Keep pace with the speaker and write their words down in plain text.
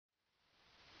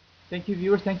Thank you,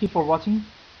 viewers. Thank you for watching.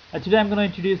 Today I'm going to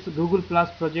introduce the Google Plus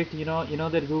project. You know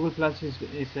that Google Plus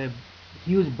is a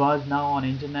huge buzz now on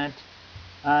internet,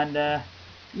 and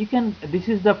you can. This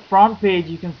is the front page.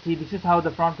 You can see this is how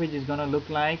the front page is going to look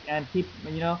like, and keep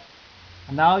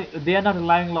now they are not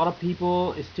allowing a lot of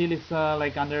people. Still, it's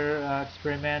like under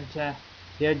experiment.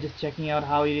 They are just checking out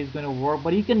how it is going to work,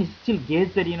 but you can still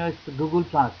gauge that it's the Google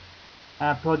Plus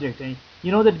project. And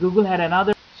you know that Google had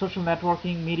another social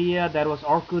networking media that was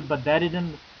Orkut, but that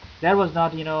was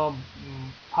not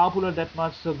popular that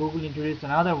much. So Google introduced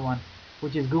another one,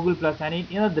 which is Google Plus,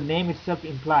 and the name itself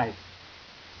implies.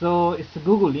 So it's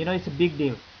Google. It's a big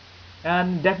deal,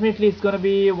 and definitely it's going to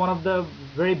be one of the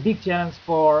very big challenge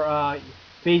for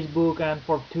Facebook and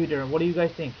for Twitter. What do you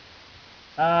guys think?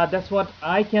 That's what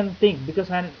I can think,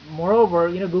 because and moreover,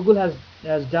 Google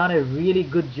has done a really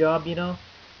good job,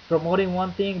 promoting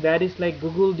one thing. That is, like,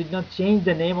 Google did not change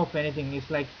the name of anything. It's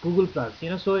like Google Plus,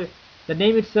 so the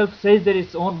name itself says that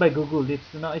it's owned by Google.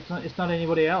 It's not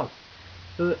anybody else.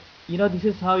 So this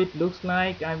is how it looks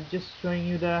like. I'm just showing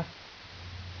you the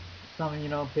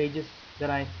some pages that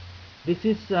I this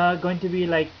is going to be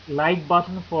like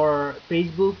button for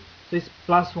Facebook. So it's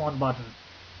 +1 button.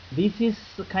 This is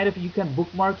kind of, you can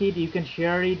bookmark it, you can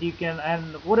share it,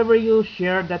 and whatever you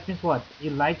share, that means what you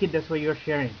like it, that's what you're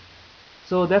sharing.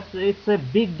 So it's a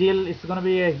big deal. It's going to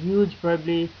be a huge,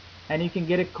 probably, and you can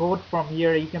get a code from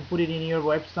here. You can put it in your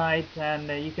website, and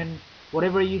you can,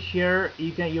 whatever you share,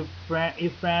 you can, your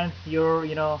friends, your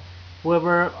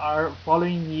whoever are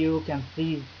following you can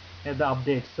see the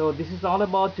update. So this is all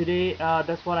about today.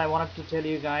 That's what I wanted to tell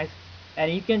you guys.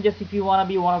 And you can just, if you want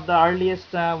to be one of the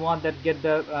earliest one that get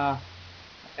the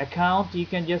account, you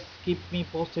can just keep me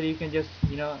posted. You can just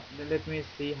let me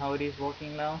see how it is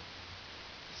working now.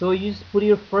 So you just put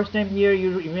your first name here,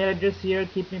 your email address here,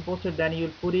 keep me posted, then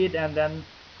you'll put it, and then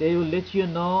they will let you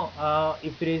know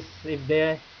if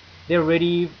they're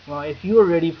ready, if you are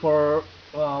ready for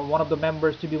one of the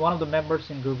members to be one of the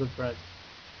members in Google Plus.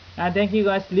 And thank you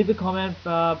guys. Leave a comment,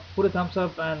 put a thumbs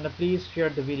up, and please share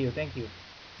the video. Thank you.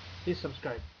 Please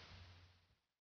subscribe.